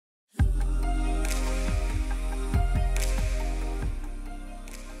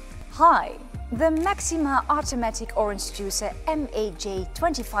Hi, the Maxima automatic orange juicer MAJ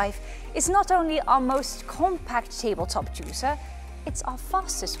 25 is not only our most compact tabletop juicer, it's our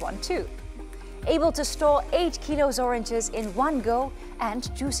fastest one too. Able to store 8 kilos oranges in one go and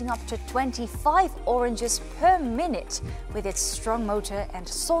juicing up to 25 oranges per minute with its strong motor and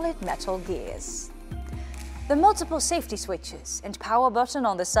solid metal gears. The multiple safety switches and power button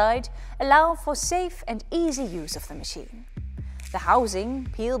on the side allow for safe and easy use of the machine. The housing,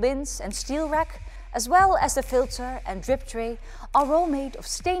 peel bins and steel rack, as well as the filter and drip tray, are all made of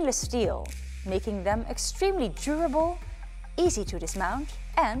stainless steel, making them extremely durable, easy to dismount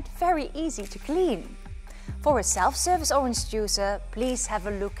and very easy to clean. For a self-service orange juicer, please have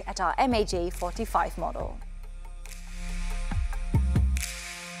a look at our MAJ 45 model.